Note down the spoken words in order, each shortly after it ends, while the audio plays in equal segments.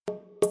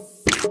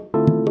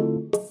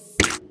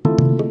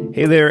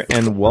Hey there,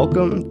 and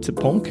welcome to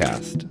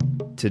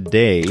Pulmcast.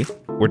 Today,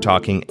 we're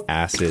talking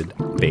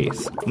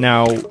acid-base.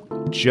 Now,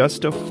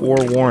 just a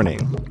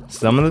forewarning,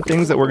 some of the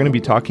things that we're going to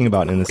be talking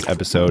about in this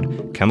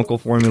episode, chemical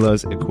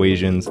formulas,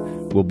 equations,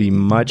 will be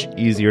much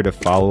easier to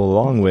follow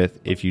along with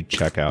if you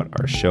check out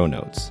our show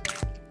notes.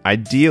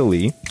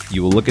 Ideally,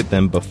 you will look at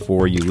them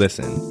before you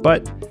listen,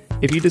 but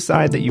if you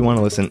decide that you want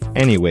to listen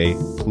anyway,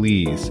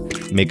 please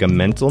make a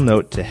mental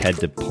note to head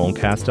to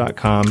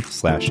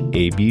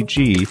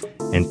pulmcast.com/ABG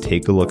and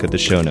take a look at the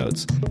show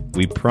notes.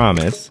 We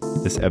promise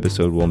this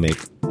episode will make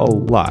a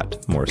lot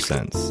more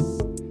sense.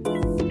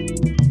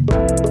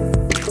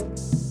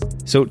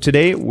 So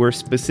today we're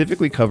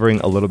specifically covering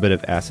a little bit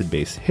of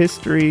acid-base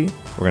history.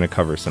 We're going to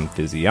cover some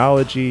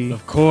physiology.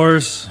 Of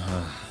course.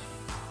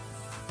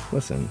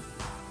 Listen,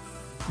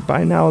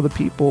 by now the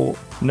people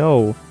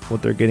know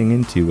what they're getting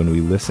into when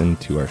we listen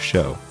to our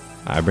show.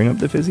 I bring up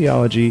the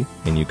physiology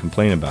and you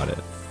complain about it.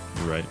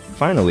 You're right.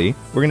 Finally,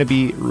 we're going to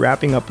be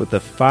wrapping up with a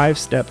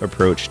 5-step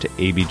approach to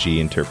ABG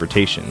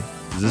interpretation.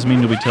 Does this mean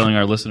you'll be telling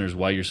our listeners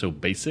why you're so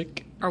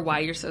basic? Or why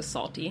you're so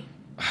salty?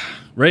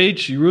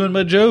 Rach, you ruined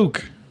my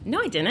joke. No,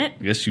 I didn't.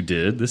 Yes, you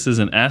did. This is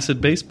an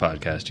acid-based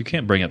podcast. You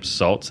can't bring up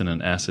salts in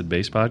an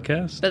acid-based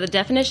podcast. But the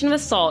definition of a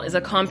salt is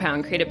a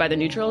compound created by the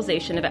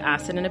neutralization of an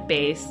acid and a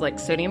base, like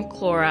sodium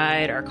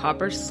chloride or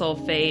copper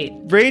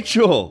sulfate.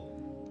 Rachel,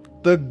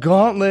 the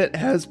gauntlet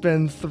has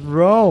been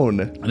thrown.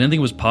 I didn't think it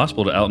was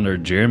possible to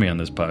out-nerd Jeremy on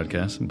this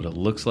podcast, but it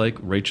looks like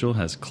Rachel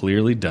has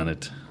clearly done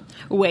it.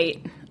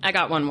 Wait, I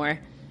got one more.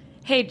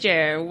 Hey,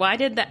 Jer, why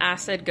did the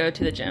acid go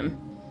to the gym?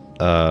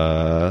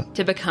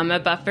 To become a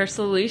buffer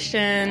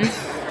solution.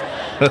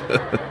 All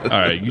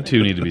right, you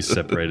two need to be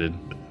separated.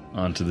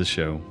 Onto the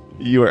show.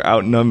 You are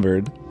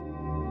outnumbered.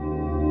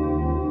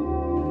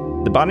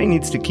 The body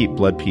needs to keep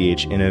blood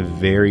pH in a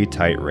very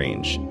tight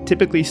range,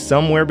 typically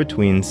somewhere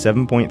between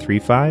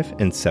 7.35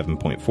 and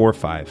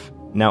 7.45.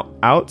 Now,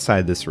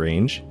 outside this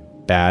range,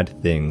 bad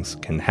things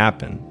can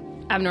happen.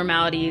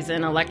 Abnormalities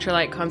in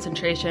electrolyte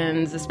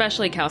concentrations,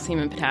 especially calcium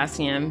and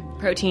potassium,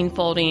 protein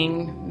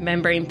folding,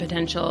 membrane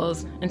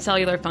potentials, and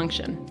cellular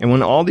function. And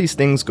when all these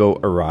things go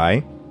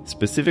awry,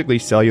 specifically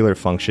cellular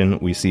function,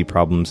 we see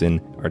problems in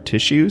our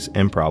tissues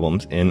and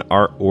problems in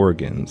our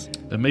organs.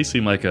 That may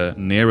seem like a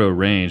narrow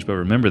range, but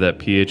remember that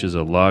pH is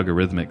a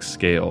logarithmic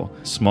scale.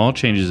 Small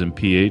changes in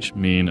pH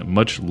mean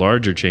much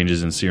larger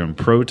changes in serum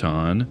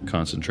proton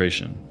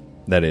concentration.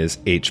 That is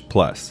H+.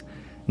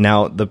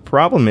 Now, the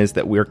problem is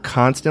that we're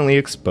constantly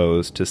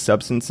exposed to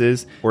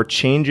substances or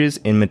changes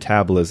in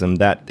metabolism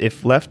that,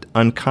 if left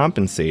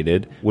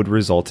uncompensated, would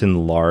result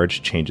in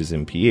large changes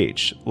in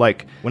pH.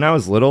 Like, when I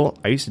was little,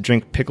 I used to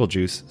drink pickle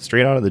juice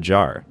straight out of the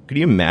jar. Could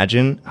you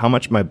imagine how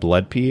much my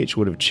blood pH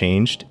would have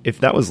changed if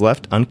that was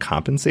left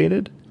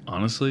uncompensated?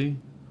 Honestly,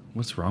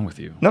 what's wrong with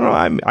you? No,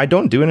 I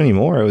don't do it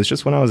anymore. It was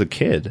just when I was a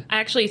kid. I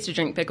actually used to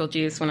drink pickle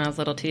juice when I was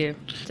little, too.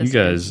 You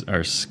guys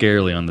are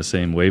scarily on the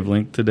same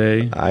wavelength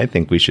today. I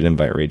think we should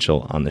invite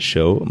Rachel on the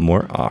show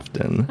more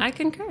often. I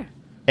concur.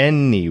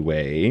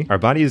 Anyway, our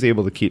body is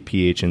able to keep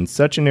pH in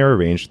such a narrow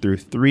range through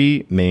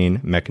 3 main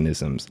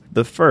mechanisms.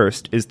 The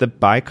first is the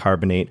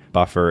bicarbonate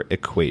buffer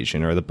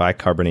equation, or the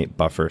bicarbonate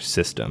buffer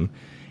system.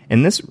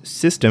 And this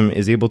system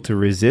is able to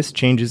resist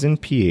changes in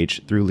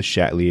pH through Le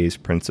Chatelier's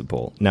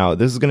principle. Now,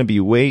 this is going to be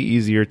way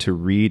easier to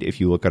read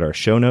if you look at our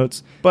show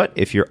notes, but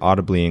if you're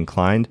audibly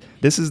inclined,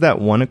 this is that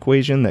one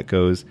equation that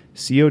goes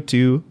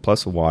CO2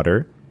 plus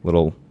water,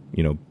 little,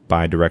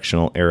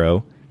 bidirectional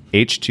arrow,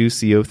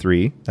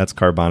 H2CO3, that's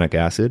carbonic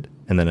acid,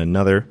 and then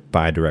another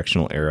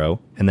bidirectional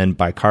arrow, and then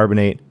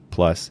bicarbonate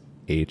plus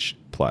H+.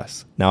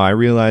 Now, I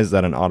realize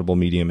that an audible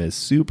medium is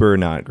super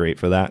not great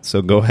for that,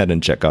 so go ahead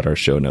and check out our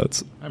show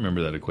notes. I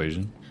remember that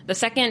equation. The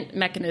second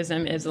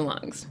mechanism is the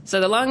lungs.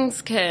 So the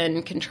lungs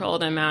can control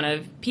the amount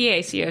of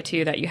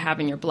PaCO2 that you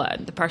have in your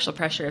blood, the partial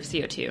pressure of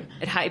CO2.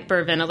 It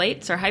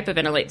hyperventilates or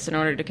hypoventilates in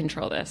order to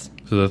control this.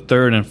 So the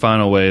third and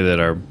final way that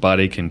our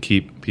body can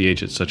keep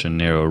pH at such a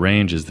narrow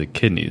range is the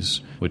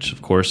kidneys, which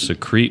of course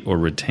secrete or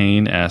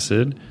retain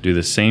acid, do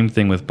the same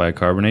thing with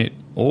bicarbonate,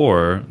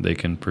 or they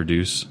can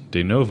produce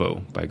de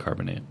novo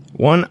bicarbonate.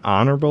 One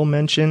honorable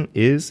mention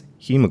is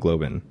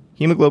hemoglobin.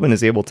 Hemoglobin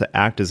is able to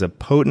act as a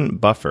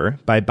potent buffer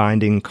by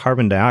binding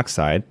carbon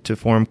dioxide to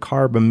form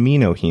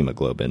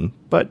carbaminohemoglobin,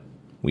 but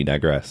we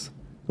digress.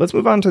 Let's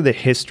move on to the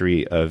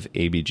history of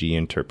ABG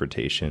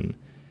interpretation.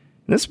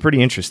 And this is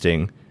pretty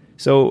interesting.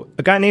 So,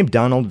 a guy named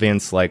Donald Van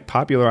Slyke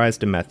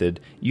popularized a method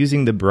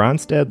using the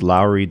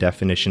Bronsted-Lowry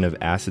definition of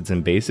acids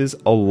and bases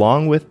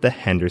along with the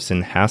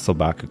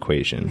Henderson-Hasselbalch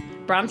equation.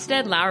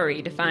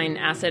 Bronsted-Lowry defined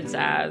acids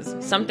as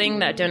something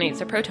that donates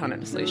a proton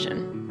in a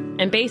solution,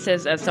 and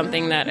bases as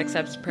something that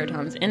accepts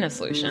protons in a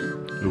solution.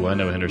 Ooh, I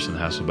know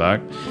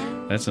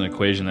Henderson-Hasselbalch. That's an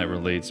equation that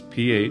relates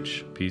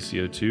pH,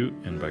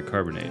 PCO2, and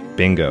bicarbonate.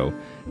 Bingo.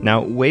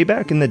 Now, way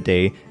back in the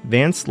day,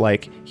 Van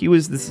Slyke, he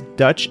was this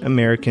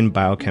Dutch-American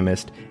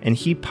biochemist, and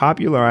he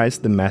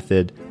popularized the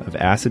method of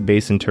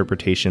acid-base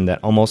interpretation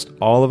that almost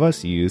all of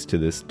us use to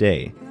this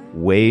day,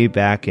 way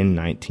back in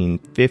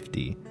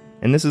 1950.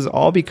 And this is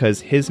all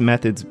because his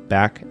methods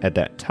back at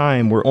that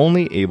time were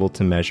only able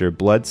to measure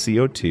blood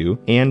CO2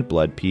 and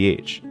blood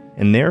pH.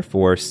 And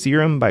therefore,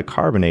 serum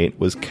bicarbonate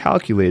was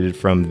calculated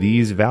from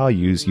these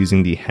values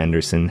using the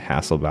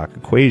Henderson-Hasselbalch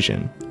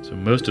equation. So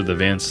most of the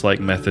Van Slyke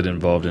method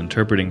involved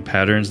interpreting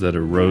patterns that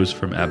arose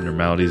from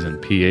abnormalities in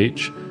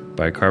pH,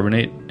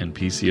 bicarbonate, and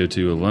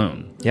PCO2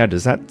 alone. Yeah,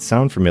 does that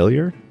sound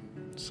familiar?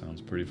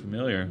 Sounds pretty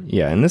familiar.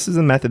 Yeah, and this is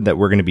a method that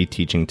we're going to be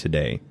teaching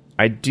today.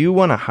 I do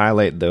want to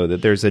highlight, though,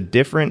 that there's a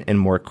different and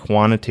more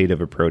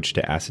quantitative approach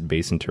to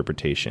acid-base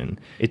interpretation.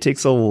 It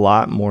takes a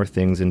lot more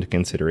things into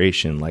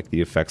consideration, like the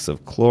effects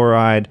of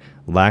chloride,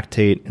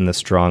 lactate, and the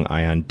strong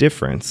ion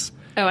difference.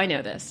 Oh, I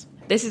know this.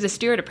 This is a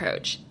Stewart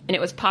approach, and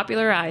it was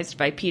popularized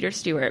by Peter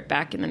Stewart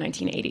back in the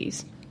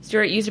 1980s.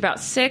 Stewart used about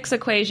 6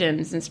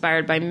 equations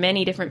inspired by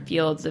many different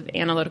fields of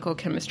analytical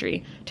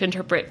chemistry to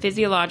interpret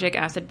physiologic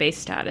acid-base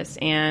status,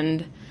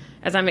 and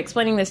as I'm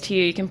explaining this to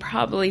you, you can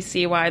probably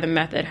see why the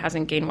method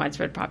hasn't gained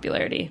widespread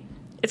popularity.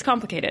 It's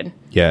complicated.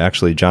 Yeah,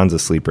 actually, John's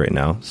asleep right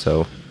now,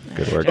 so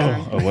good work.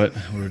 What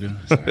we're doing?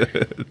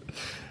 Sorry.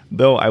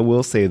 Though I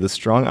will say the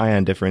strong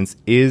ion difference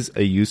is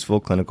a useful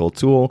clinical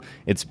tool.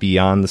 It's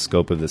beyond the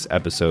scope of this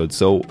episode,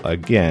 so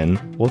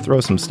again, we'll throw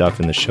some stuff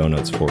in the show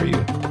notes for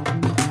you.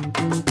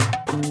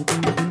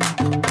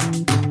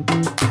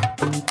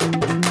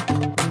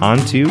 On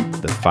to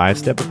the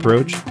 5-step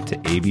approach to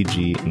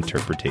ABG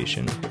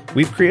interpretation.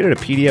 We've created a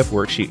PDF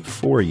worksheet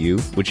for you,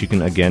 which you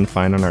can again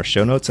find on our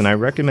show notes, and I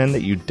recommend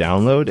that you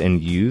download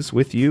and use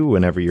with you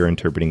whenever you're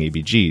interpreting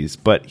ABGs.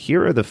 But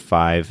here are the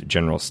 5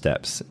 general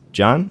steps.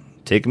 John,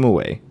 take them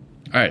away.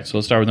 All right, so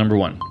let's start with number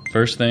 1.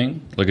 First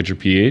thing, look at your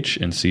pH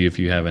and see if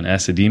you have an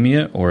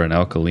acidemia or an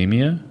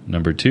alkalemia.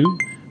 Number 2,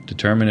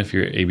 determine if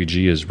your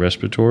ABG is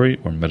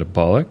respiratory or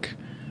metabolic.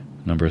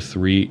 Number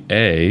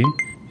 3A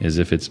is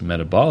if it's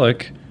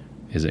metabolic,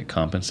 is it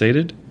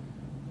compensated?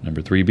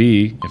 Number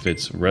 3B, if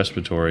it's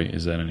respiratory,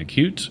 is that an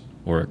acute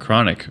or a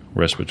chronic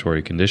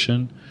respiratory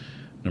condition?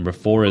 Number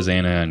 4 is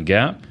anion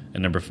gap.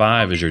 And number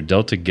 5 is your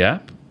delta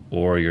gap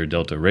or your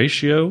delta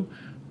ratio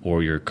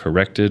or your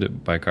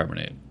corrected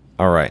bicarbonate.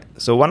 All right,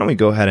 so why don't we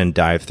go ahead and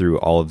dive through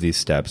all of these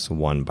steps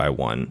one by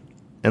one.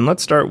 And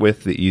let's start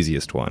with the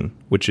easiest one,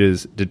 which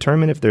is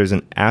determine if there's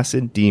an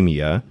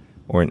acidemia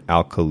or an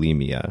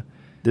alkalemia.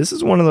 This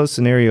is one of those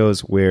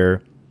scenarios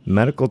where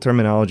medical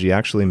terminology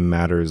actually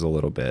matters a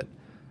little bit.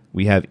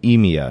 We have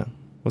emia.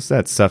 What's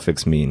that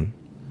suffix mean?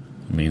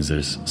 It means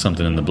there's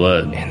something in the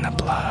blood. In the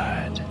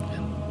blood.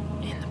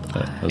 In the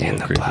blood. That was a In little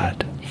the creepy.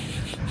 blood.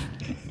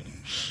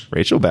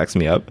 Rachel backs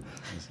me up.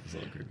 It's a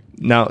little creepy.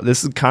 Now,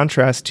 this is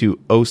contrast to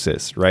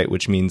osis, right,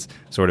 which means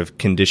sort of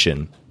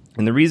condition.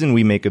 And the reason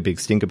we make a big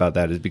stink about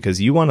that is because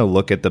you want to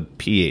look at the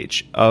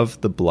pH of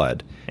the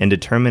blood and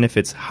determine if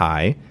it's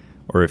high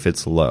or if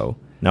it's low.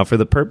 Now, for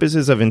the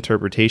purposes of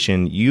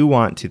interpretation, you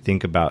want to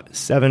think about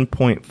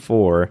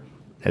 7.4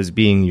 as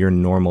being your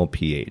normal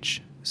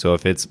pH. So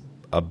if it's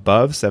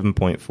above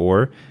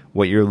 7.4,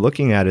 what you're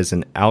looking at is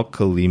an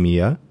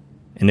alkalemia.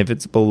 And if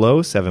it's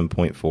below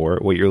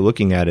 7.4, what you're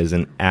looking at is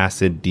an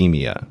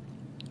acidemia.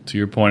 To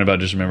your point about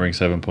just remembering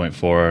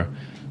 7.4,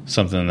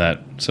 something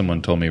that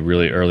someone told me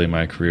really early in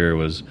my career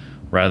was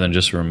rather than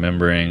just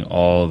remembering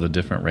all the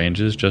different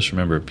ranges, just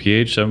remember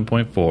pH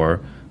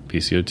 7.4,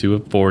 PCO2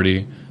 of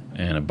 40,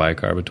 and a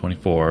bicarb of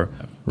 24.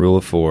 Rule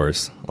of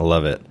 4s. I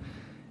love it.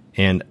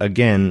 And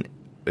again,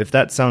 if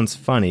that sounds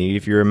funny,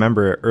 if you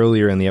remember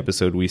earlier in the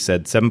episode, we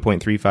said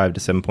 7.35 to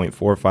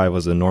 7.45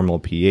 was a normal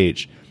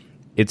pH.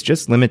 It's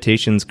just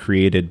limitations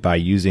created by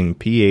using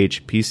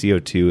pH,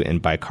 PCO2,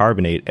 and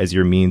bicarbonate as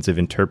your means of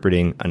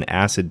interpreting an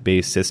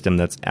acid-base system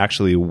that's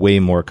actually way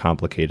more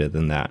complicated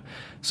than that.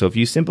 So if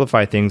you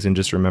simplify things and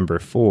just remember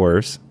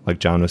 4s, like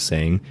John was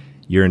saying,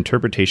 your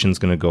interpretation is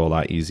going to go a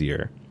lot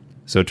easier.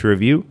 So to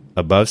review,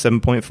 above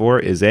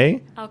 7.4 is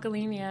a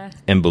Alkalemia.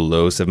 and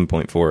below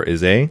 7.4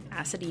 is a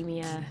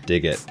Acidemia.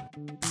 dig it.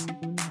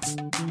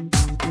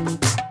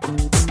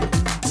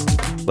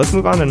 Let's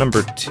move on to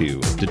number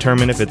 2.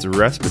 Determine if it's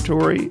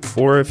respiratory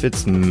or if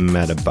it's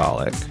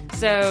metabolic.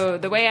 So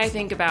the way I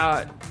think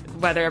about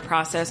whether a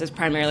process is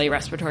primarily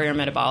respiratory or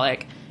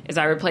metabolic is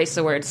I replace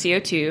the word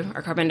CO2,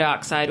 or carbon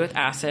dioxide, with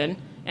acid,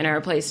 and I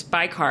replace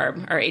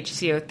bicarb, or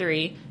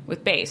HCO3,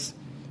 with base.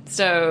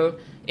 So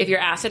if your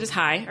acid is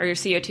high or your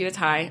CO2 is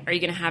high, are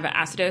you going to have an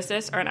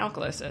acidosis or an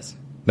alkalosis?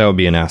 That would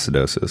be an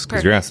acidosis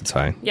because your acid's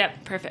high.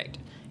 Yep, perfect.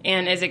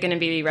 And is it going to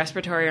be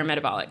respiratory or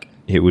metabolic?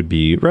 It would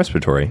be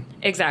respiratory.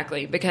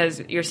 Exactly,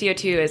 because your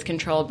CO2 is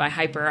controlled by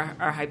hyper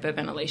or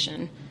hypoventilation.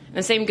 And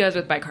the same goes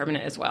with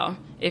bicarbonate as well.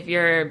 If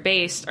your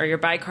base or your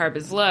bicarb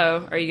is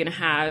low, are you going to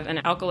have an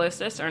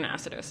alkalosis or an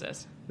acidosis?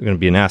 It's going to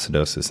be an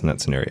acidosis in that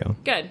scenario.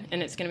 Good,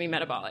 and it's going to be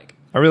metabolic.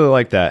 I really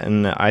like that,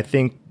 and I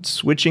think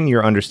switching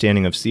your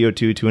understanding of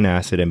CO2 to an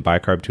acid and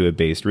bicarb to a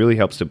base really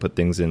helps to put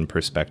things in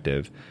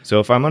perspective. So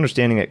if I'm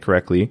understanding it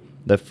correctly,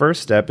 the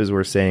first step is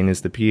we're saying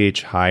is the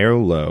pH high or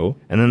low,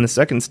 and then the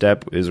second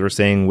step is we're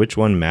saying which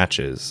one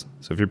matches.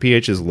 So if your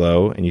pH is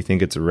low and you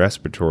think it's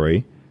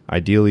respiratory,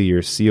 ideally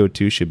your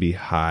CO2 should be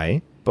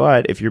high,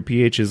 But if your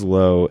pH is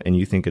low and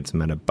you think it's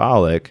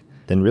metabolic,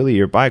 then really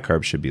your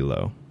bicarb should be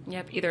low.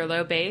 Yep, either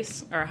low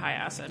base or high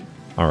acid.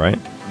 All right.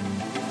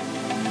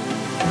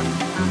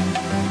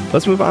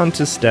 Let's move on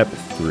to step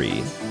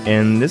 3.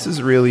 And this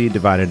is really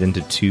divided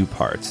into 2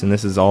 parts, and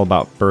this is all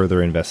about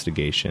further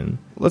investigation.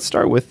 Let's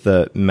start with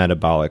the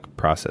metabolic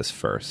process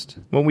first.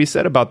 What we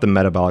said about the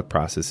metabolic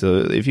process,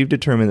 so if you've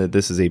determined that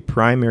this is a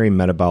primary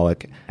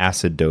metabolic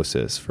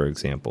acidosis, for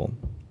example,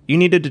 you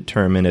need to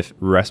determine if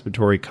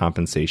respiratory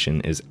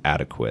compensation is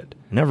adequate.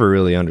 I never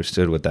really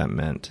understood what that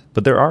meant,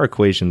 but there are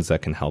equations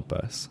that can help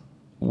us.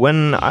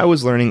 When I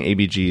was learning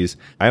ABGs,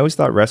 I always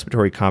thought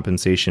respiratory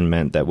compensation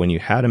meant that when you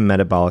had a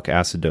metabolic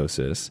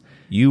acidosis,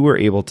 you were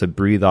able to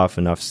breathe off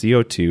enough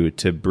CO2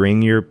 to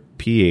bring your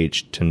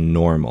pH to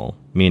normal,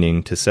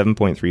 meaning to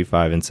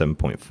 7.35 and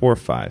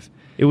 7.45.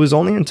 It was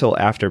only until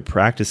after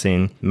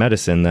practicing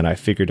medicine that I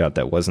figured out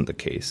that wasn't the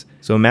case.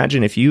 So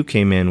imagine if you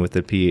came in with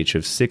a pH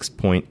of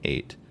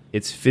 6.8.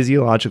 It's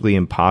physiologically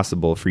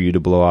impossible for you to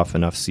blow off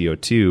enough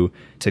CO2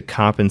 to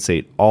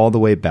compensate all the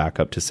way back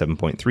up to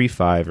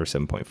 7.35 or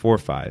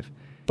 7.45.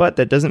 But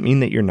that doesn't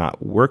mean that you're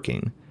not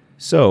working.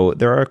 So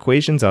there are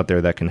equations out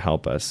there that can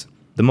help us.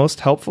 The most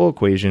helpful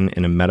equation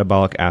in a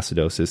metabolic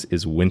acidosis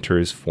is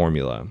Winter's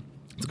formula.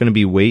 It's going to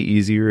be way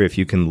easier if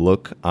you can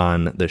look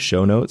on the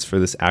show notes for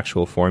this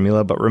actual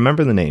formula, but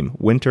remember the name,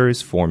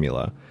 Winter's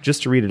formula.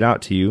 Just to read it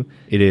out to you,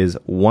 it is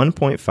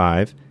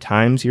 1.5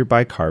 times your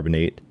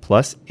bicarbonate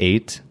plus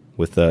 8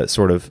 with a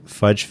sort of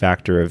fudge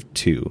factor of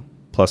 2,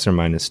 plus or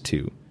minus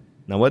 2.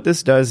 Now what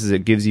this does is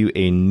it gives you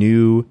a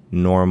new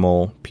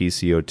normal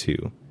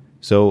PCO2.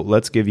 So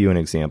let's give you an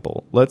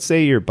example. Let's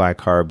say your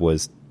bicarb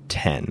was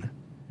 10.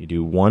 You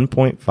do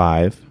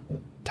 1.5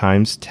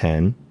 times 10,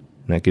 and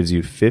that gives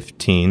you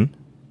 15.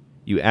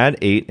 You add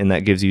 8, and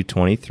that gives you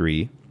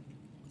 23.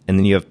 And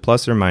then you have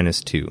plus or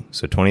minus 2.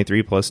 So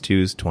 23 plus 2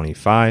 is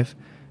 25.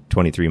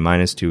 23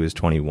 minus 2 is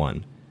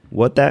 21.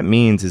 What that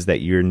means is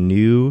that your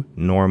new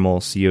normal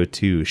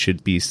CO2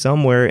 should be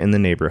somewhere in the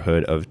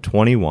neighborhood of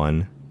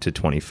 21 to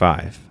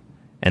 25.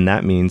 And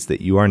that means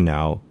that you are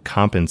now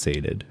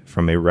compensated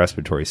from a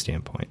respiratory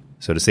standpoint.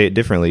 So to say it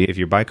differently, if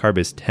your bicarb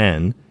is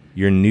 10,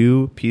 your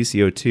new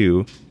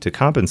PCO2 to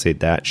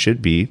compensate that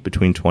should be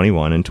between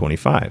 21 and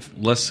 25.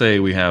 Let's say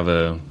we have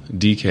a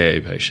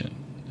DKA patient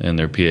and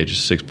their pH is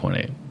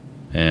 6.8.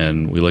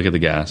 And we look at the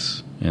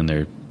gas and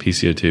their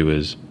PCO2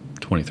 is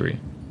 23.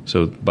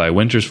 So by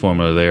Winter's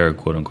formula, they are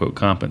quote-unquote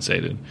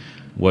compensated.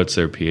 What's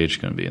their pH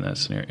going to be in that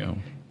scenario?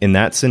 In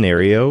that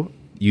scenario,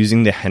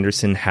 using the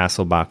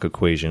Henderson-Hasselbalch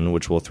equation,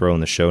 which we'll throw in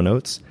the show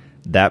notes,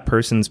 that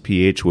person's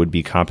pH would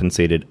be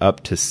compensated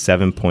up to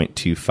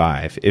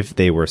 7.25 if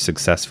they were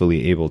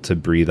successfully able to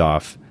breathe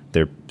off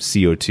their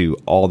CO2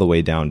 all the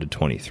way down to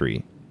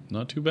 23.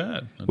 Not too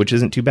bad. Which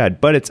isn't too bad,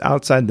 but it's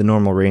outside the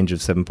normal range of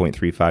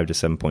 7.35 to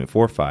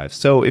 7.45.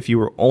 So if you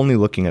were only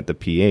looking at the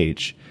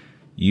pH,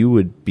 you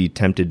would be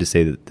tempted to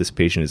say that this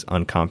patient is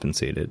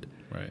uncompensated.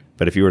 Right.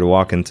 But if you were to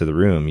walk into the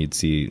room, you'd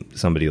see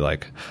somebody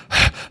like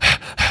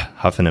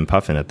huffing and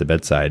puffing at the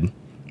bedside.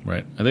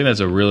 Right. I think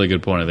that's a really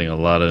good point. I think a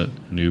lot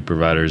of new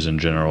providers in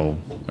general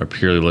are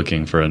purely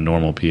looking for a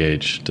normal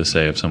pH to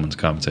say if someone's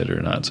compensated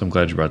or not. So I'm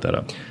glad you brought that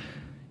up.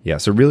 Yeah,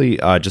 so really,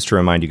 just to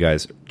remind you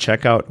guys,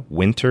 check out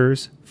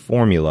Winter's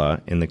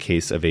formula in the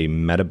case of a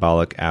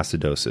metabolic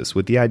acidosis,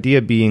 with the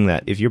idea being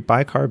that if your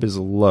bicarb is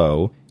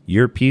low,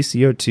 your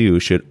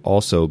PCO2 should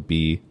also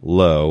be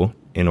low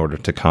in order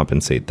to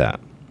compensate that.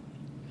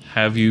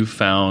 Have you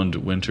found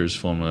Winter's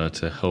formula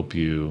to help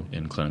you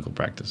in clinical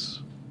practice?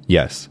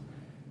 Yes.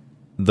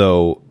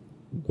 Though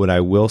what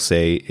I will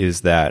say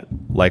is that,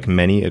 like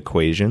many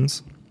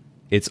equations,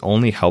 it's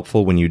only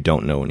helpful when you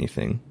don't know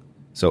anything.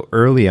 So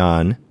early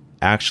on,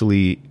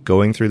 actually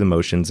going through the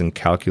motions and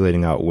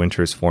calculating out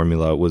Winter's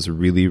formula was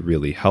really,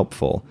 really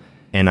helpful.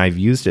 And I've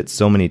used it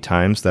so many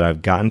times that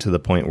I've gotten to the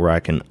point where I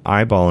can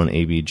eyeball an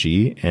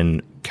ABG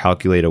and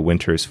calculate a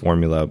Winter's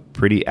formula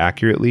pretty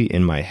accurately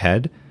in my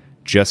head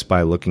just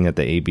by looking at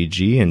the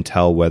ABG and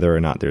tell whether or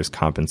not there's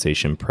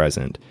compensation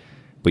present.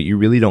 But you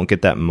really don't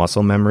get that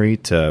muscle memory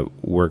to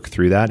work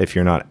through that if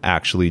you're not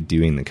actually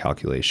doing the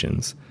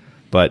calculations.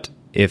 But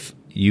if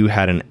you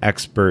had an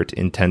expert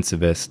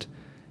intensivist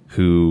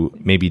who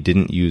maybe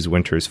didn't use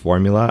Winter's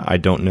formula, I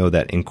don't know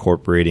that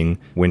incorporating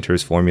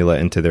Winter's formula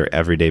into their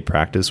everyday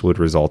practice would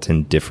result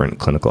in different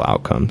clinical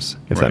outcomes,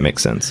 if that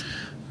makes sense.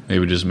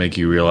 Maybe just make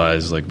you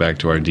realize, like back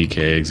to our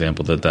DKA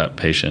example, that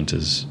patient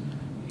is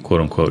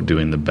quote-unquote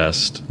doing the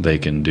best they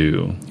can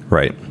do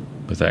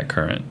with that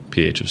current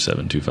pH of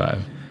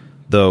 7.25.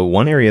 The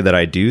one area that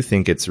I do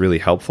think it's really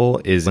helpful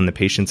is when the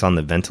patient's on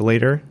the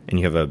ventilator and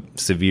you have a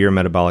severe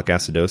metabolic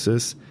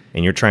acidosis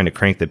and you're trying to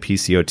crank the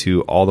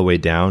PCO2 all the way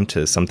down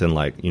to something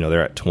like,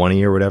 they're at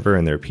 20 or whatever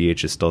and their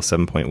pH is still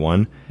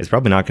 7.1, it's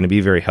probably not going to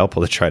be very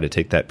helpful to try to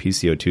take that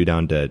PCO2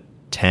 down to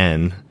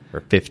 10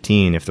 or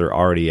 15 if they're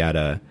already at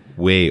a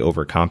way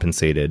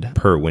overcompensated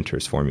per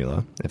Winter's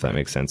formula, if that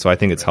makes sense. So I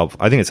think it's helpful.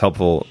 I think it's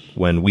helpful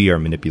when we are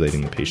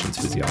manipulating the patient's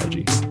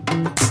physiology.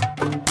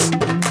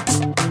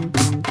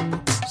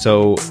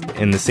 So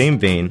in the same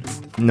vein,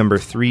 number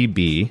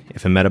 3B,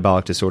 if a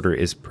metabolic disorder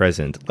is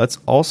present, let's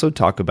also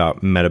talk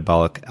about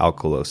metabolic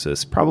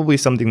alkalosis, probably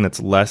something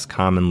that's less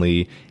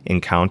commonly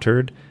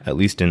encountered, at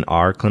least in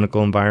our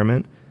clinical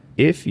environment.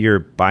 If your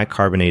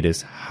bicarbonate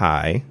is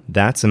high,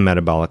 that's a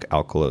metabolic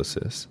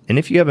alkalosis. And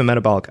if you have a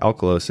metabolic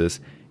alkalosis,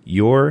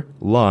 your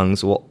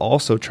lungs will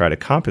also try to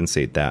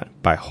compensate that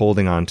by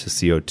holding on to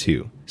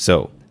CO2.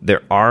 So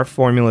there are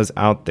formulas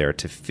out there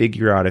to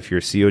figure out if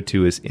your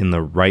CO2 is in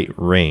the right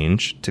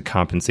range to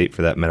compensate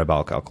for that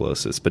metabolic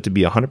alkalosis. But to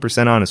be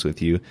 100% honest with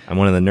you, I'm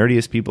one of the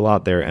nerdiest people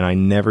out there, and I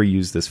never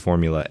use this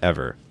formula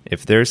ever.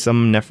 If there's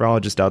some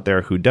nephrologist out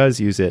there who does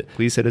use it,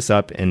 please hit us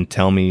up and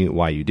tell me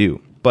why you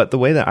do. But the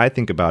way that I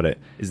think about it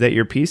is that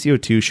your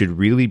PCO2 should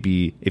really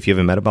be, if you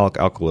have a metabolic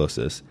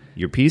alkalosis,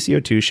 your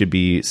PCO2 should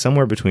be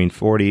somewhere between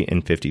 40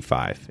 and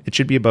 55. It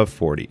should be above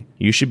 40.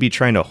 You should be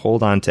trying to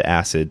hold on to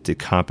acid to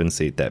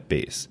compensate that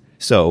base.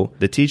 So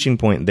the teaching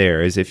point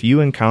there is if you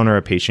encounter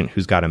a patient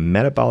who's got a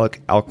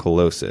metabolic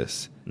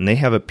alkalosis and they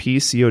have a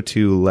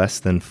PCO2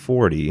 less than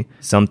 40,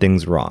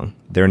 something's wrong.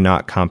 They're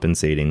not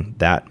compensating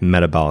that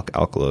metabolic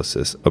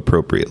alkalosis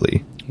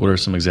appropriately. What are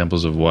some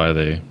examples of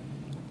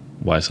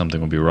why something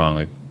would be wrong?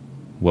 Like,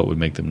 what would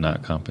make them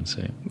not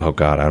compensate? Oh,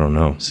 God, I don't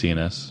know.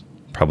 CNS?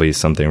 Probably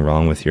something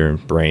wrong with your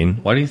brain.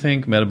 Why do you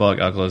think metabolic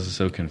alkalosis is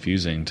so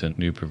confusing to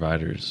new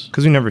providers?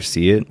 Because we never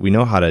see it. We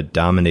know how to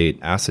dominate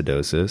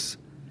acidosis.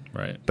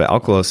 Right. But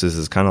alkalosis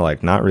is kind of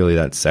like not really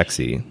that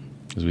sexy.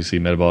 Because we see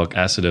metabolic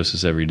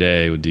acidosis every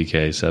day with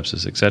DK,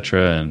 sepsis,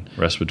 etc., and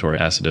respiratory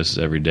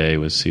acidosis every day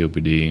with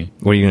COPD.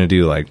 What are you going to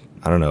do? Like,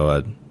 I don't know,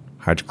 a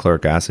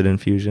hydrochloric acid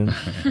infusion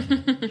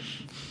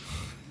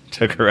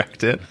to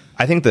correct it?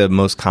 I think the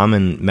most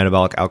common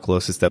metabolic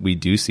alkalosis that we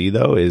do see,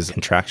 though, is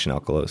contraction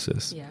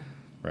alkalosis. Yeah.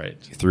 Right.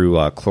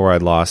 Through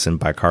chloride loss and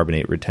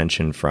bicarbonate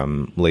retention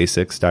from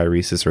Lasix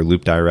diuresis or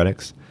loop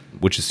diuretics,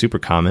 which is super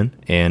common.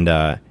 And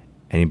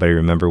anybody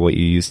remember what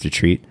you used to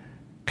treat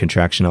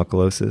contraction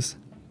alkalosis?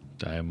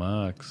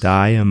 Diamox,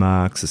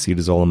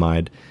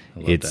 acetazolamide.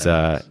 It's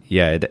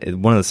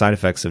one of the side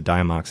effects of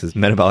Diamox is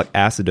metabolic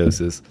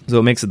acidosis. So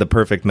it makes it the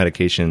perfect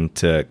medication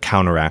to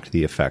counteract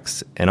the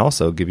effects and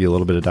also give you a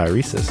little bit of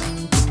diuresis.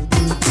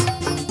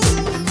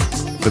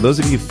 For those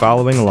of you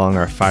following along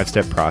our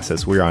 5-step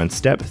process, we're on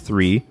step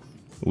 3.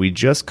 We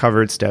just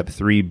covered step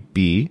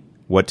 3B,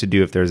 what to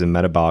do if there's a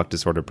metabolic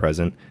disorder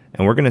present,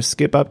 and we're going to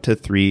skip up to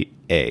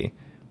 3A,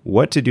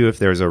 what to do if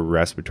there's a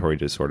respiratory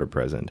disorder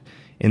present.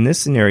 In this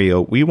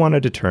scenario, we want to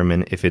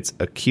determine if it's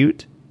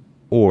acute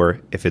or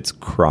if it's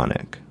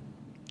chronic.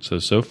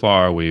 So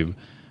far, we're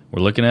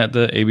looking at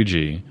the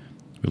ABG,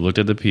 we've looked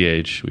at the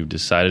pH, we've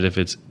decided if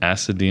it's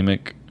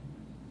acidemic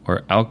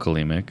or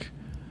alkalemic.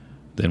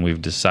 Then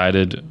we've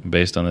decided,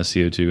 based on the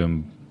CO2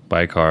 and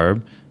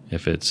bicarb,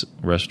 if it's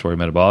respiratory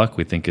metabolic.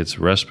 We think it's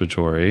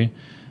respiratory.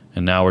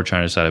 And now we're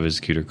trying to decide if it's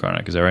acute or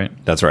chronic. Is that right?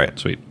 That's right.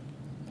 Sweet.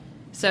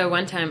 So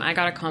one time I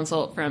got a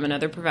consult from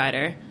another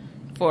provider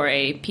for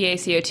a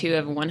PaCO2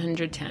 of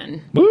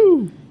 110.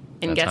 Woo!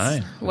 And That's guess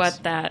high. what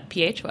that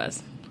pH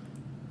was?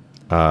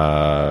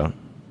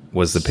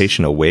 Was the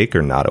patient awake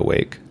or not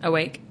awake?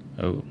 Awake.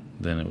 Oh,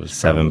 then it was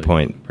 7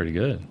 point pretty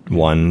good.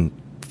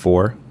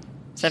 1.4.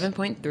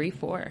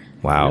 7.34.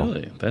 Wow.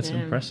 Really? That's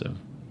Yeah. impressive.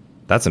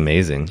 That's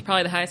amazing.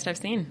 Probably the highest I've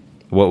seen.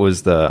 What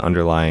was the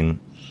underlying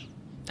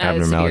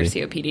abnormality?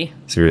 Severe COPD.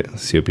 Severe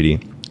COPD.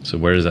 So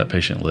where does that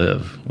patient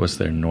live? What's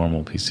their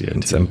normal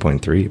PCO2?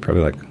 7.3,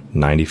 probably like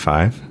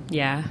 95.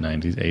 Yeah.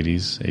 90s,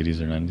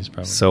 80s or 90s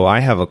probably. So I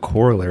have a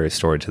corollary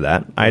story to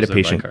that. I had a What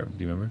was their patient. bicarb?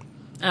 Do you remember?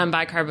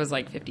 Bicarb was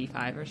like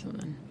 55 or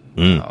something.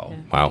 Wow. Yeah,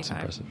 Wow. 55.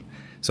 Impressive.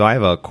 So I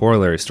have a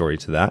corollary story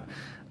to that.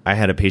 I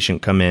had a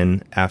patient come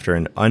in after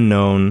an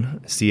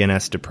unknown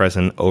CNS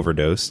depressant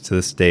overdose. To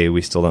this day,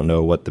 we still don't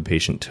know what the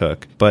patient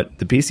took. But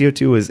the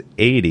PCO2 was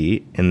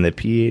 80, and the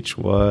pH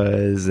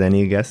was,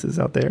 any guesses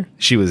out there?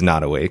 She was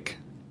not awake.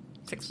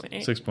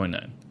 6.8.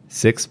 6.9.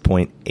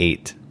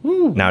 6.8.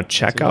 Now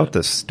check a out lot.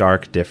 the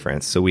stark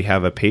difference. So we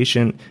have a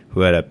patient who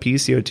had a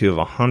PCO2 of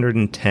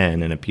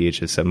 110 and a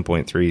pH of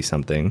 7.3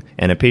 something,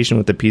 and a patient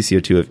with a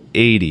PCO2 of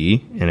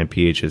 80 and a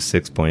pH of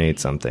 6.8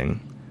 something.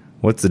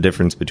 What's the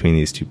difference between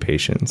these two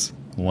patients?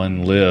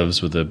 One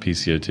lives with a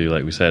PCO2,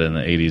 like we said, in the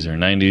 80s or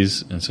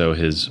 90s, and so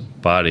his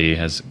body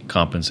has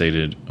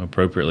compensated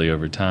appropriately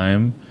over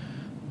time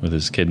with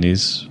his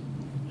kidneys,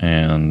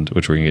 and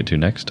which we're going to get to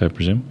next, I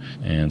presume.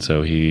 And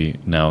so he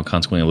now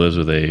consequently lives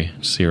with a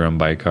serum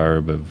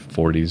bicarb of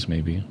 40s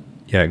maybe.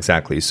 Yeah,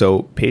 exactly.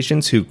 So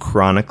patients who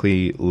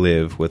chronically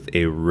live with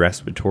a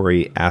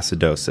respiratory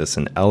acidosis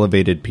and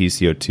elevated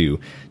PCO2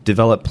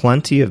 develop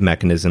plenty of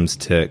mechanisms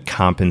to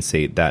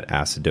compensate that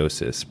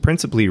acidosis,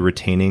 principally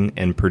retaining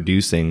and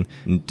producing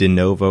de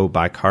novo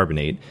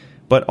bicarbonate,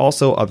 but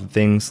also other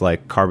things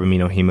like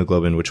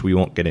carbaminohemoglobin, which we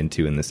won't get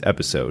into in this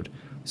episode.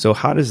 So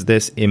how does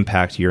this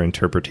impact your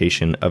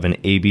interpretation of an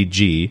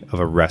ABG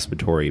of a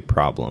respiratory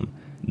problem?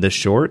 The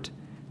short: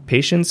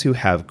 patients who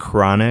have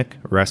chronic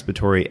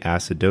respiratory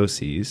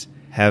acidoses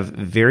have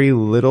very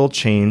little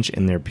change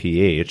in their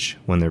pH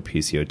when their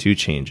PCO2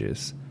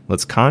 changes.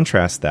 Let's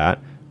contrast that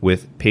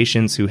with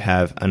patients who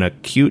have an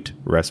acute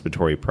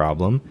respiratory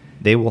problem.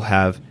 They will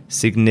have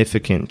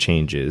significant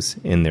changes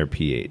in their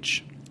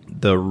pH.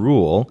 The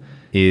rule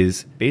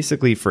is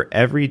basically for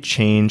every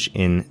change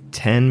in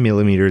 10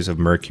 millimeters of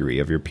mercury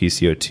of your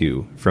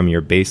PCO2 from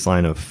your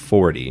baseline of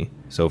 40.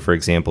 So for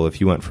example, if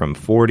you went from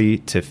 40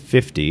 to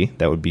 50,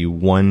 that would be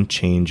one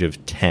change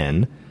of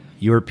 10.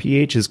 Your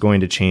pH is going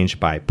to change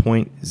by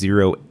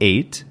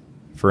 0.08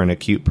 for an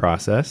acute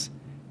process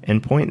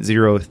and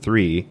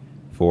 0.03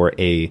 for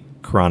a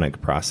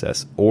chronic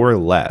process, or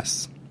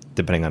less,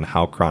 depending on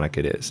how chronic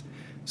it is.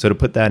 So to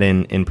put that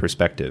in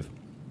perspective,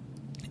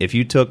 if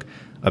you took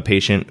a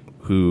patient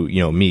who,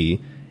 me,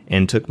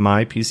 and took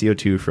my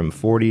PCO2 from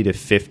 40 to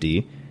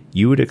 50,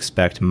 you would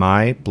expect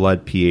my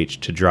blood pH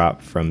to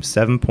drop from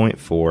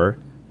 7.4,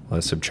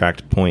 let's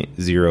subtract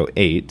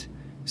 0.08,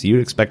 so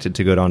you'd expect it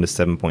to go down to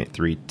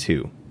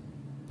 7.32.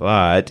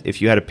 But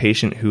if you had a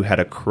patient who had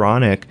a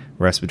chronic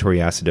respiratory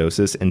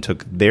acidosis and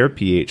took their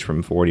pH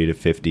from 40 to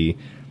 50,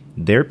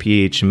 their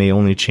pH may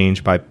only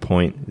change by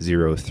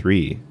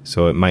 0.03.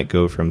 So it might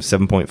go from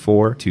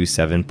 7.4 to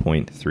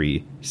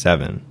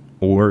 7.37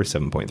 or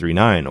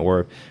 7.39.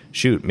 Or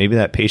shoot, maybe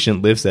that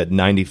patient lives at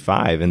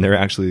 95 and they're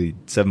actually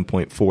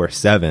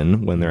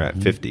 7.47 when they're at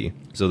 50.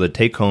 So the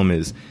take home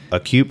is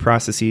acute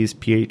processes,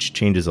 pH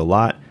changes a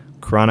lot.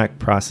 Chronic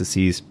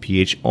processes,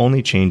 pH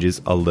only changes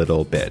a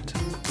little bit.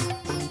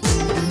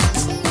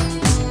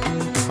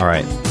 All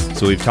right,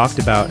 so we've talked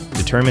about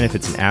determine if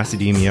it's an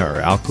acidemia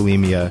or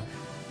alkalemia.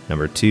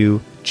 Number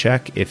 2,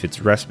 check if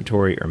it's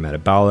respiratory or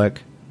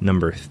metabolic.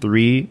 Number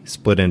 3,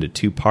 split into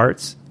 2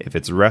 parts. If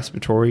it's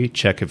respiratory,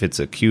 check if it's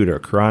acute or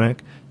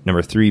chronic.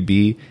 Number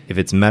 3B, if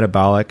it's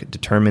metabolic,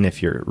 determine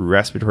if your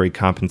respiratory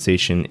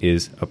compensation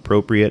is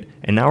appropriate.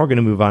 And now we're going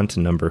to move on to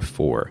number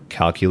 4,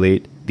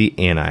 calculate the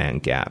anion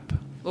gap.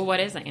 Well, what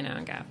is the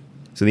anion gap?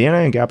 So the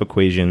anion gap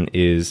equation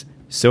is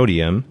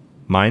sodium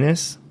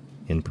minus,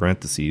 in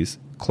parentheses,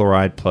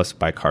 chloride plus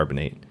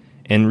bicarbonate.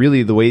 And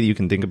really the way that you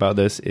can think about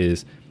this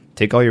is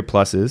take all your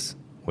pluses,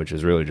 which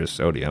is really just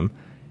sodium,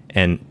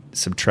 and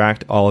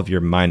subtract all of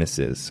your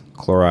minuses,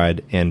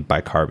 chloride and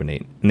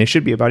bicarbonate. And they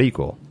should be about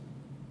equal.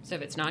 So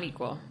if it's not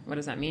equal, what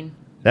does that mean?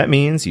 That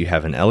means you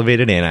have an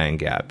elevated anion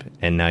gap,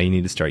 and now you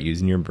need to start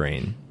using your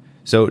brain.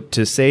 So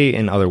to say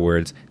in other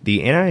words,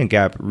 the anion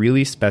gap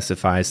really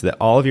specifies that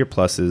all of your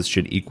pluses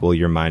should equal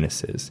your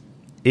minuses.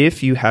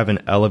 If you have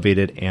an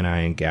elevated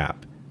anion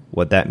gap,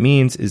 what that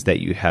means is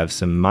that you have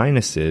some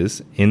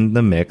minuses in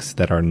the mix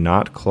that are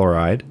not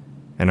chloride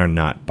and are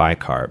not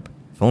bicarb.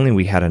 If only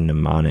we had a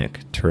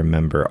mnemonic to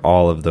remember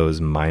all of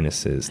those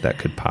minuses that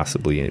could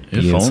possibly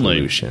be in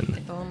solution.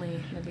 If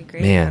only, that'd be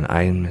great. Man,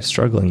 I'm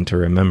struggling to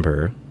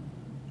remember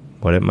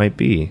what it might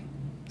be.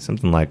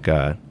 Something like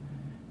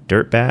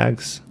dirt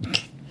bags.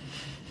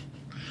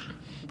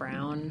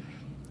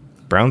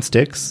 Brown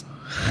sticks?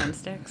 Brown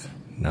sticks?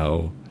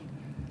 No.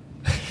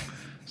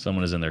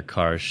 Someone is in their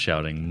car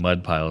shouting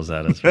mud piles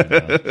at us right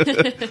now.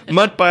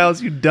 Mud piles,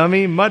 you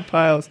dummy. Mud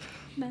piles.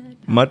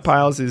 Mud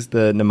piles is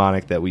the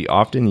mnemonic that we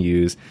often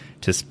use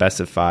to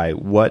specify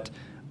what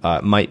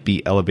might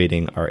be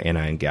elevating our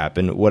anion gap.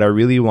 And what I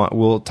really want,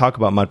 we'll talk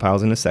about mud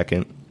piles in a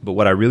second, but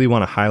what I really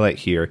want to highlight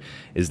here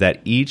is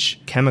that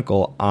each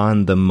chemical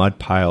on the mud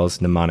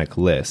piles mnemonic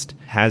list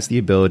has the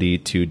ability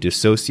to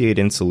dissociate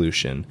in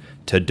solution,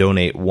 to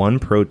donate 1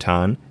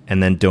 proton,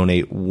 and then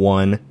donate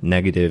 1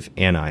 negative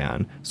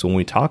anion. So when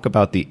we talk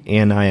about the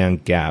anion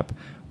gap,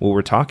 what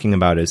we're talking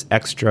about is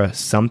extra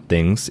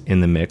somethings in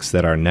the mix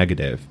that are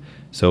negative.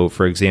 So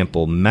for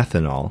example,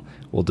 methanol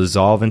will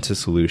dissolve into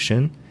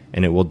solution,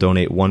 and it will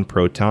donate 1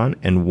 proton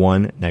and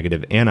 1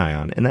 negative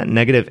anion. And that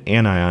negative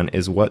anion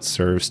is what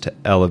serves to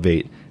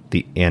elevate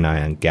the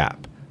anion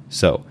gap.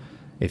 So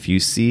if you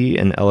see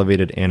an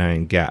elevated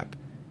anion gap,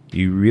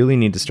 you really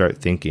need to start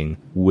thinking,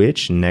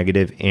 which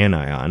negative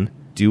anion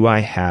do I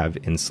have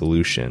in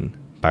solution,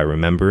 by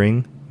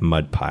remembering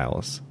mud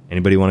piles.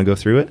 Anybody want to go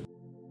through it?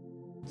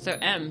 So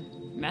M,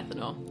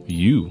 methanol.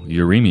 U,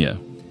 uremia.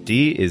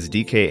 D is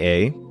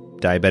DKA,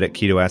 diabetic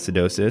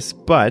ketoacidosis,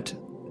 but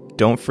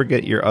don't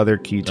forget your other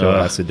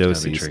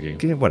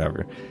ketoacidoses.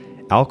 Whatever.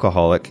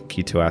 Alcoholic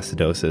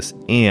ketoacidosis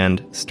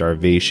and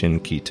starvation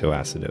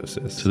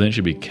ketoacidosis. So then it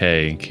should be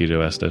K,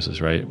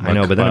 ketoacidosis, right? I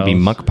know, but then it'd be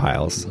muck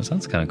piles. That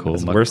sounds kind of cool.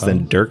 It's worse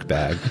than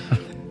dirtbag.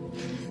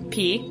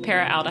 P,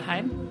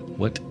 paraaldehyde.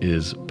 What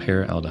is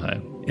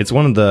paraaldehyde? It's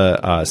one of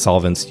the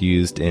solvents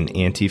used in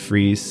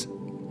antifreeze,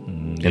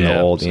 in the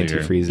old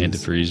antifreezes.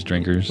 Antifreeze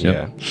drinkers. Yep.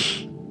 Yeah.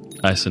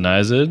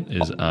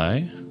 Isoniazid is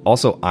I.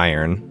 Also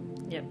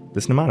iron. Yep.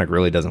 This mnemonic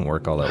really doesn't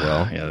work all that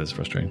well. Yeah, that's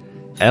frustrating.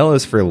 L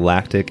is for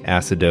lactic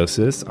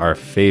acidosis, our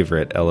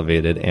favorite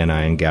elevated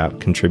anion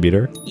gap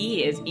contributor.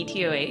 E is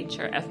ETOH,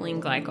 or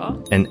ethylene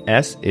glycol. And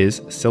S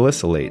is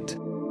salicylate.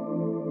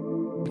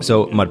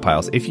 So, mud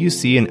piles. If you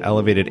see an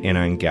elevated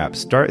anion gap,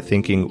 start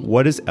thinking,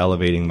 what is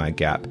elevating my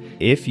gap?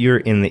 If you're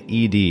in the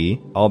ED,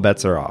 all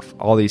bets are off.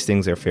 All these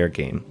things are fair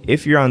game.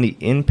 If you're on the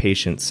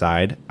inpatient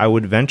side, I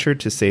would venture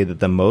to say that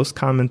the most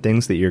common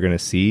things that you're going to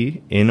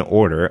see in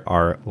order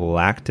are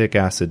lactic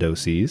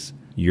acidoses,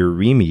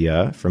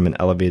 uremia from an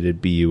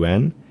elevated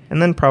BUN,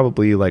 and then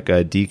probably like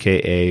a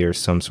DKA or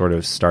some sort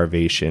of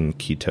starvation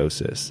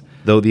ketosis.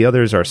 Though the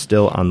others are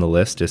still on the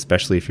list,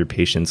 especially if your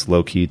patient's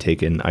low-key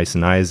taking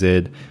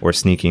isoniazid or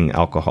sneaking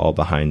alcohol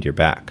behind your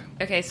back.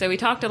 Okay, so we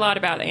talked a lot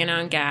about the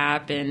anion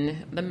gap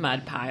and the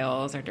mud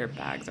piles or dirt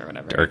bags or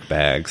whatever. Dirt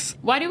bags.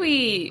 Why do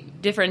we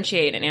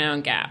differentiate an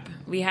anion gap?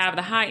 We have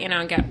the high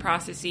anion gap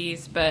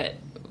processes, but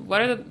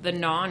what are the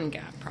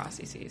non-gap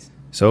processes?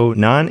 So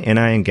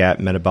non-anion gap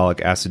metabolic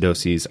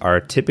acidoses are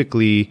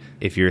typically,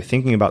 if you're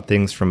thinking about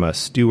things from a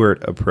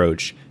Stewart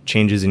approach,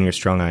 changes in your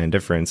strong ion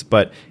difference.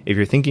 But if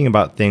you're thinking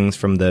about things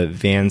from the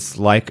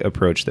Vance-like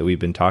approach that we've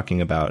been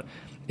talking about,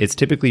 it's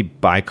typically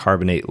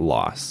bicarbonate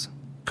loss.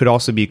 Could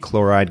also be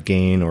chloride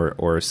gain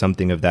or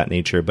something of that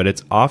nature, but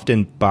it's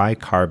often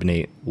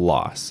bicarbonate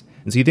loss.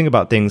 And so you think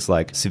about things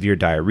like severe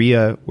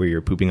diarrhea, where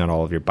you're pooping out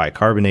all of your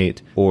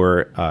bicarbonate,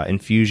 or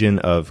infusion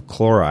of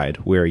chloride,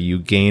 where you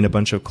gain a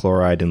bunch of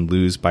chloride and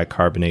lose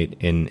bicarbonate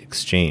in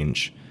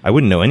exchange. I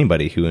wouldn't know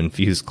anybody who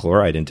infused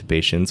chloride into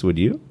patients, would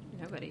you?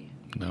 Nobody.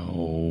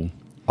 No.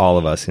 All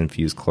of us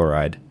infuse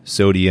chloride.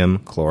 Sodium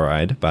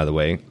chloride, by the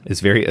way,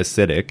 is very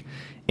acidic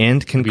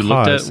and can Have you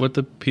cause... looked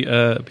at what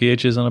the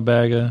pH is on a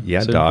bag of Yeah,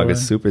 sodium dog, chloride?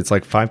 it's super. It's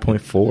like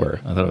 5.4.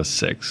 I thought it was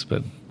 6,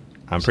 but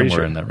I'm pretty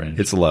somewhere sure in that range.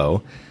 It's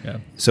low. Yeah.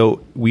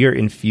 So we are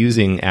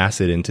infusing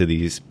acid into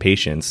these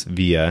patients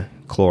via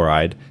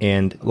chloride,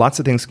 and lots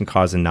of things can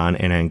cause a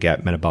non-anion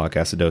gap metabolic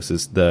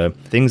acidosis. The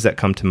things that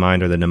come to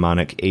mind are the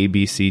mnemonic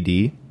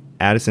ABCD,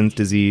 Addison's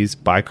disease,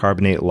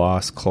 bicarbonate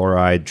loss,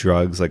 chloride,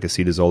 drugs like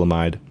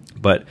acetazolamide.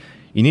 But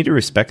you need to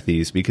respect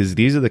these because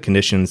these are the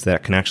conditions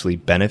that can actually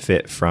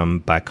benefit from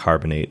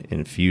bicarbonate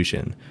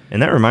infusion.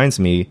 And that reminds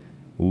me,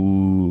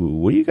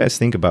 what do you guys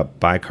think about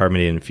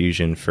bicarbonate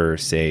infusion for,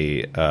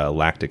 say,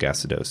 lactic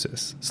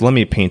acidosis? So let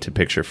me paint a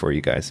picture for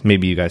you guys.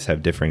 Maybe you guys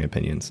have differing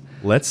opinions.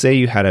 Let's say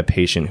you had a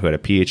patient who had a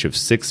pH of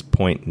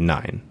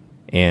 6.9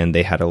 and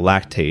they had a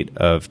lactate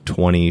of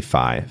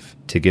 25.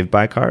 To give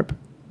bicarb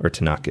or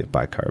to not give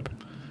bicarb?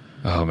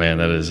 Oh, man,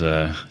 that is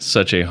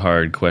such a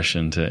hard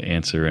question to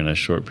answer in a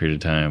short period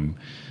of time.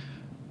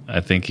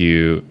 I think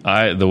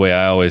the way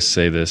I always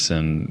say this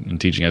in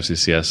teaching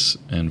FCCS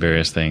and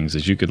various things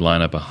is you could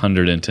line up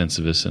 100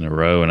 intensivists in a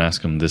row and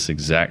ask them this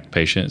exact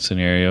patient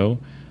scenario,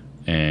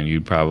 and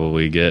you'd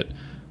probably get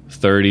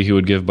 30 who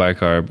would give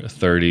bicarb,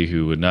 30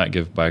 who would not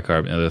give bicarb,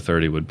 and the other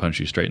 30 would punch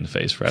you straight in the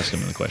face for asking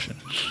them the question.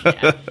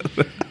 Yeah.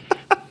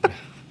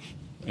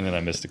 And then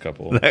I missed a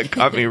couple. That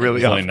caught me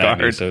really off 90,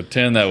 guard. so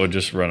 10 that would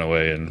just run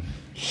away, and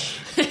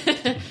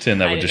 10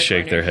 that would just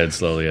shake their head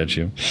slowly at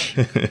you.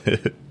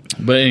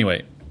 But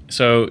anyway,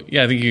 so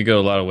yeah, I think you could go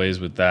a lot of ways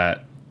with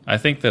that. I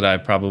think that I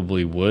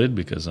probably would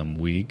because I'm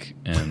weak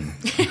and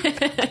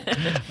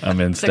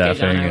I'm in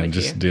staffing and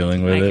just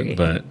dealing with it,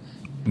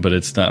 but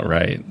it's not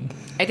right.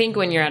 I think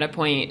when you're at a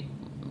point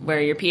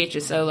where your pH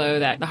is so low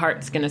that the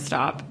heart's going to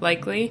stop,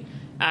 likely,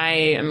 I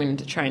am going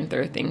to try and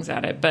throw things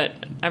at it, but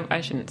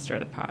I shouldn't stir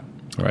the pot.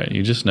 Right.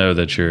 You just know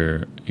that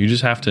you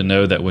just have to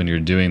know that when you're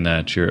doing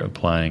that, you're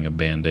applying a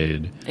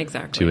Band-Aid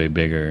Exactly. to a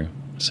bigger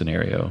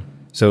scenario.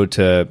 So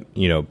to,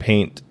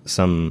 paint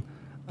some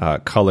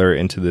color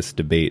into this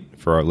debate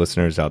for our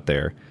listeners out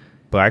there,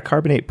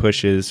 bicarbonate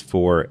pushes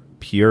for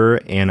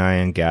pure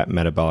anion gap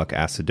metabolic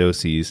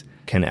acidoses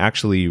can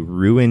actually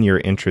ruin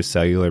your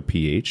intracellular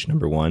pH,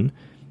 number one,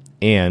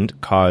 and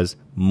cause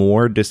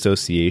more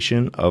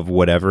dissociation of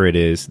whatever it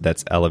is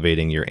that's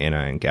elevating your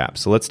anion gap.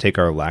 So let's take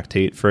our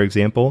lactate, for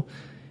example.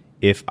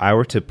 If I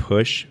were to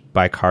push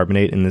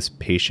bicarbonate in this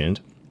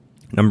patient,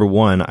 number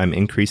one, I'm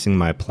increasing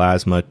my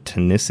plasma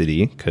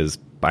tonicity because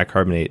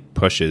bicarbonate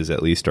pushes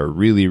at least are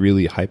really,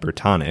 really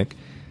hypertonic.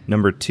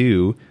 Number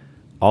two,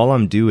 all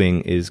I'm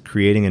doing is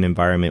creating an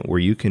environment where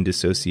you can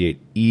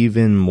dissociate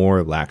even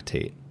more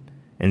lactate.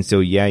 And so,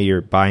 yeah,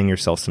 you're buying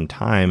yourself some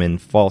time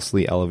and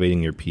falsely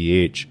elevating your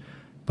pH,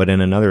 but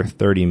in another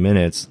 30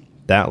 minutes,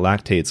 that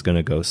lactate's going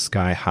to go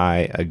sky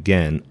high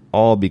again,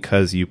 all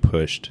because you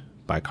pushed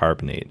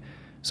bicarbonate.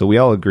 So we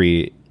all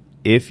agree,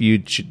 if you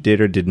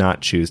did or did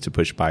not choose to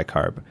push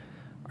bicarb,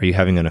 are you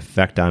having an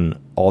effect on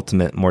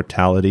ultimate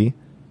mortality?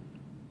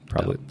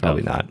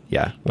 Probably not.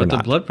 Yeah, But the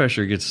not. blood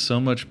pressure gets so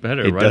much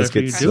better. It right does after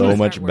get you so do it.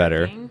 much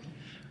better.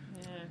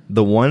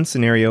 The one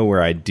scenario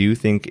where I do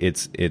think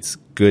it's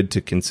good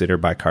to consider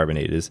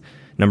bicarbonate is,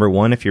 number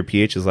one, if your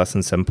pH is less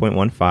than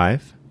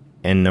 7.15,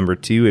 and number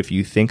two, if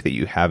you think that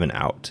you have an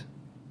out.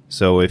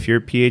 So if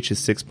your pH is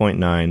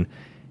 6.9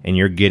 and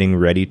you're getting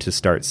ready to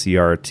start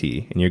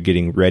CRT and you're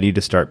getting ready to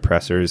start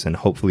pressors and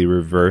hopefully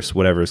reverse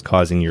whatever is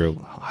causing your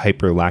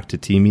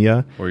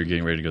hyperlactatemia. Or you're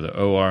getting ready to go to the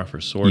OR for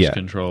source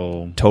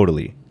control.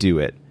 Totally do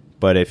it.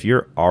 But if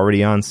you're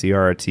already on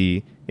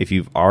CRT, if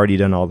you've already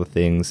done all the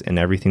things and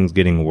everything's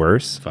getting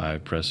worse,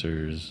 5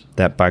 pressors,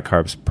 that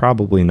bicarb's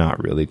probably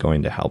not really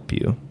going to help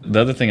you.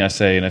 The other thing I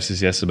say in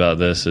FCCS about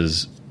this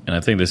is, and I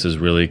think this is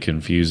really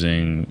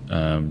confusing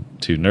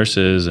to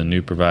nurses and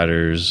new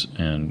providers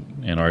and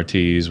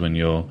RTs, when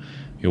you'll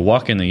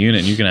walk in the unit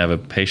and you can have a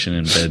patient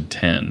in bed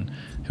 10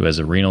 who has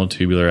a renal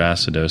tubular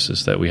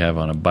acidosis that we have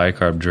on a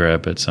bicarb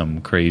drip at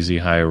some crazy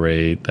high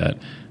rate that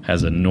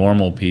has a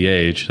normal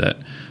pH that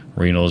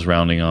renal is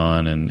rounding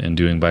on and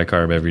doing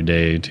bicarb every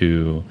day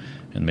too,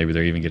 and maybe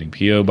they're even getting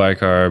PO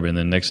bicarb. And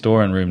then next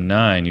door in room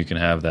 9, you can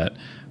have that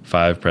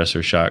 5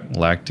 pressor shock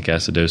lactic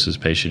acidosis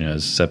patient who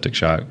has septic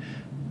shock.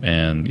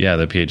 And yeah,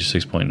 the pH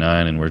is 6.9,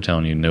 and we're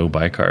telling you no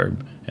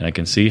bicarb. And I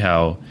can see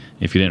how,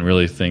 if you didn't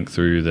really think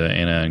through the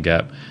anion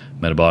gap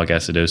metabolic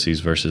acidoses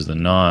versus the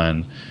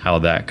non, how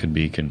that could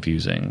be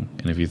confusing.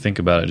 And if you think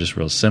about it just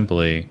real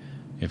simply,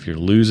 if you're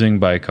losing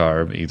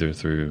bicarb either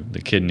through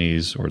the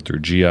kidneys or through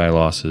GI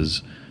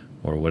losses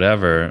or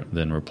whatever,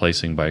 then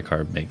replacing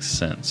bicarb makes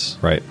sense.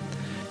 Right.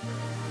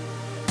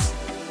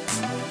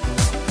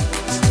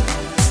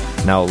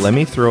 Now, let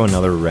me throw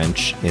another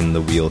wrench in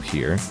the wheel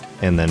here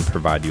and then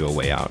provide you a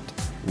way out.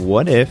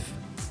 What if,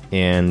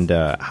 and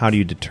how do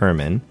you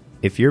determine,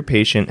 if your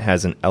patient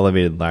has an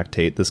elevated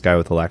lactate, this guy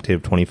with a lactate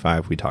of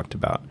 25 we talked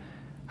about,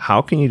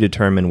 how can you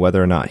determine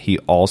whether or not he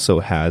also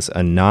has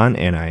a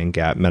non-anion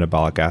gap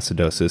metabolic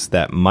acidosis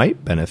that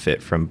might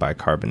benefit from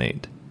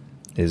bicarbonate?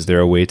 Is there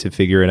a way to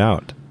figure it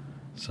out?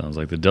 Sounds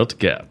like the delta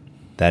gap.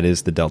 That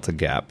is the delta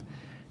gap.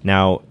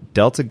 Now,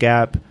 delta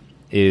gap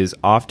is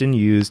often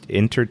used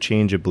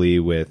interchangeably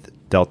with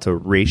delta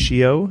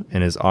ratio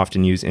and is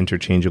often used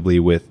interchangeably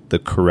with the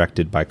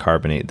corrected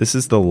bicarbonate. This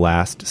is the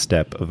last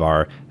step of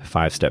our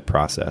 5-step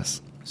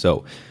process.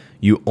 So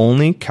you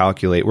only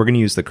calculate, we're going to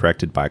use the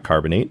corrected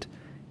bicarbonate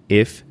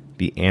if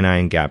the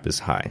anion gap is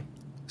high.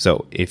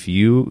 So if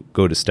you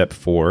go to step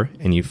 4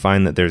 and you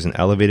find that there's an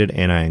elevated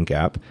anion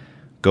gap,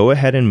 go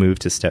ahead and move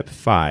to step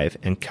 5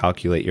 and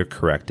calculate your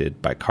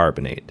corrected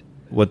bicarbonate.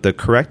 What the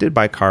corrected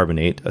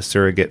bicarbonate, a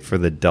surrogate for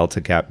the delta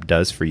gap,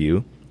 does for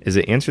you is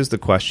it answers the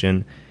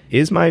question,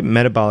 is my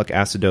metabolic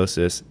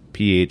acidosis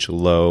pH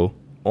low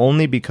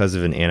only because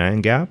of an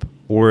anion gap,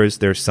 or is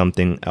there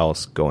something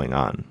else going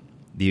on?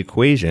 The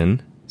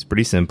equation is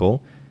pretty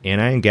simple.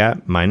 Anion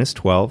gap minus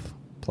 12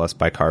 plus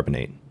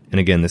bicarbonate. And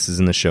again, this is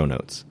in the show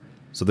notes.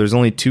 So there's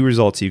only 2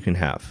 results you can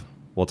have.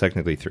 Well,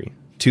 technically 3.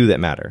 2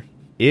 that matter.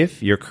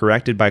 If your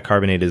corrected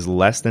bicarbonate is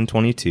less than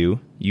 22,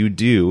 you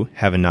do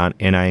have a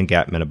non-anion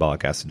gap metabolic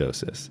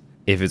acidosis.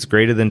 If it's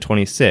greater than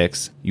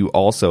 26, you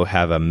also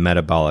have a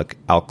metabolic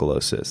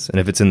alkalosis. And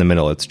if it's in the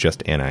middle, it's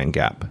just anion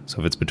gap. So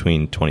if it's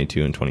between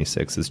 22 and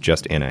 26, it's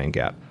just anion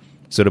gap.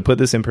 So to put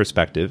this in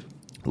perspective,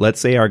 let's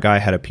say our guy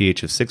had a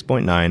pH of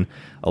 6.9,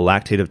 a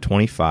lactate of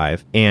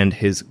 25, and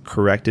his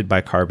corrected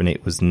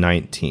bicarbonate was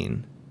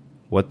 19.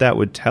 What that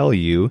would tell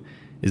you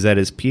is that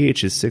his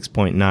pH is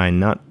 6.9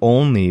 not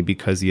only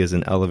because he has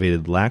an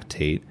elevated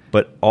lactate,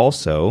 but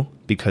also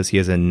because he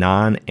has a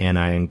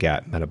non-anion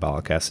gap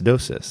metabolic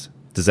acidosis.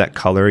 Does that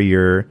color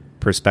your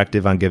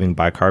perspective on giving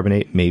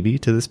bicarbonate maybe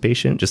to this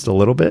patient just a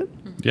little bit?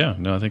 Yeah,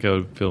 no, I think I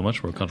would feel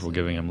much more comfortable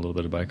giving him a little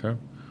bit of bicarb.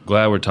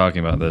 Glad we're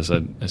talking about this.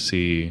 I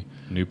see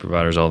new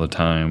providers all the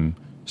time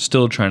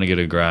still trying to get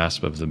a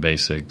grasp of the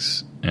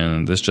basics,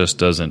 and this just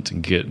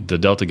doesn't get, the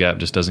delta gap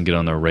just doesn't get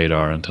on their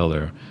radar until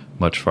they're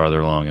much farther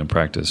along in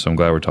practice. So I'm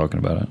glad we're talking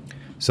about it.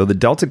 So the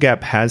delta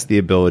gap has the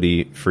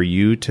ability for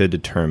you to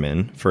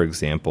determine, for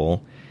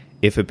example,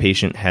 if a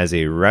patient has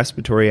a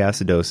respiratory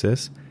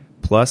acidosis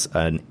plus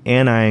an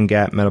anion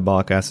gap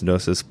metabolic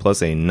acidosis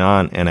plus a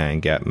non-anion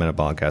gap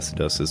metabolic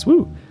acidosis.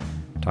 Woo!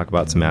 Talk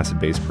about some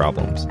acid-base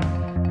problems.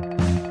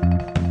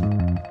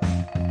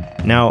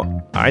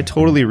 Now, I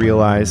totally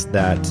realize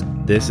that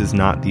this is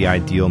not the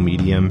ideal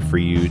medium for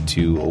you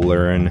to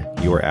learn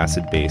your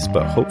acid base,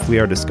 but hopefully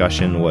our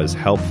discussion was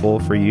helpful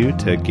for you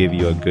to give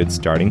you a good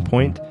starting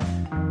point.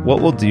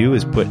 What we'll do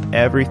is put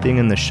everything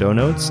in the show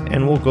notes,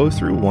 and we'll go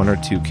through 1 or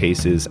 2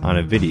 cases on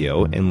a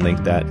video and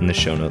link that in the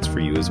show notes for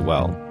you as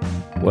well.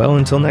 Well,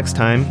 until next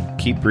time,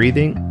 keep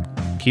breathing,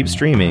 keep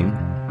streaming,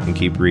 and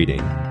keep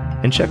reading.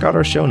 And check out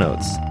our show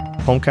notes,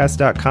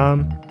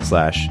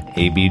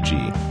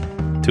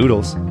 homecast.com/ABG.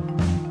 Toodles.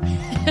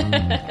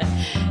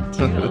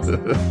 Toodles.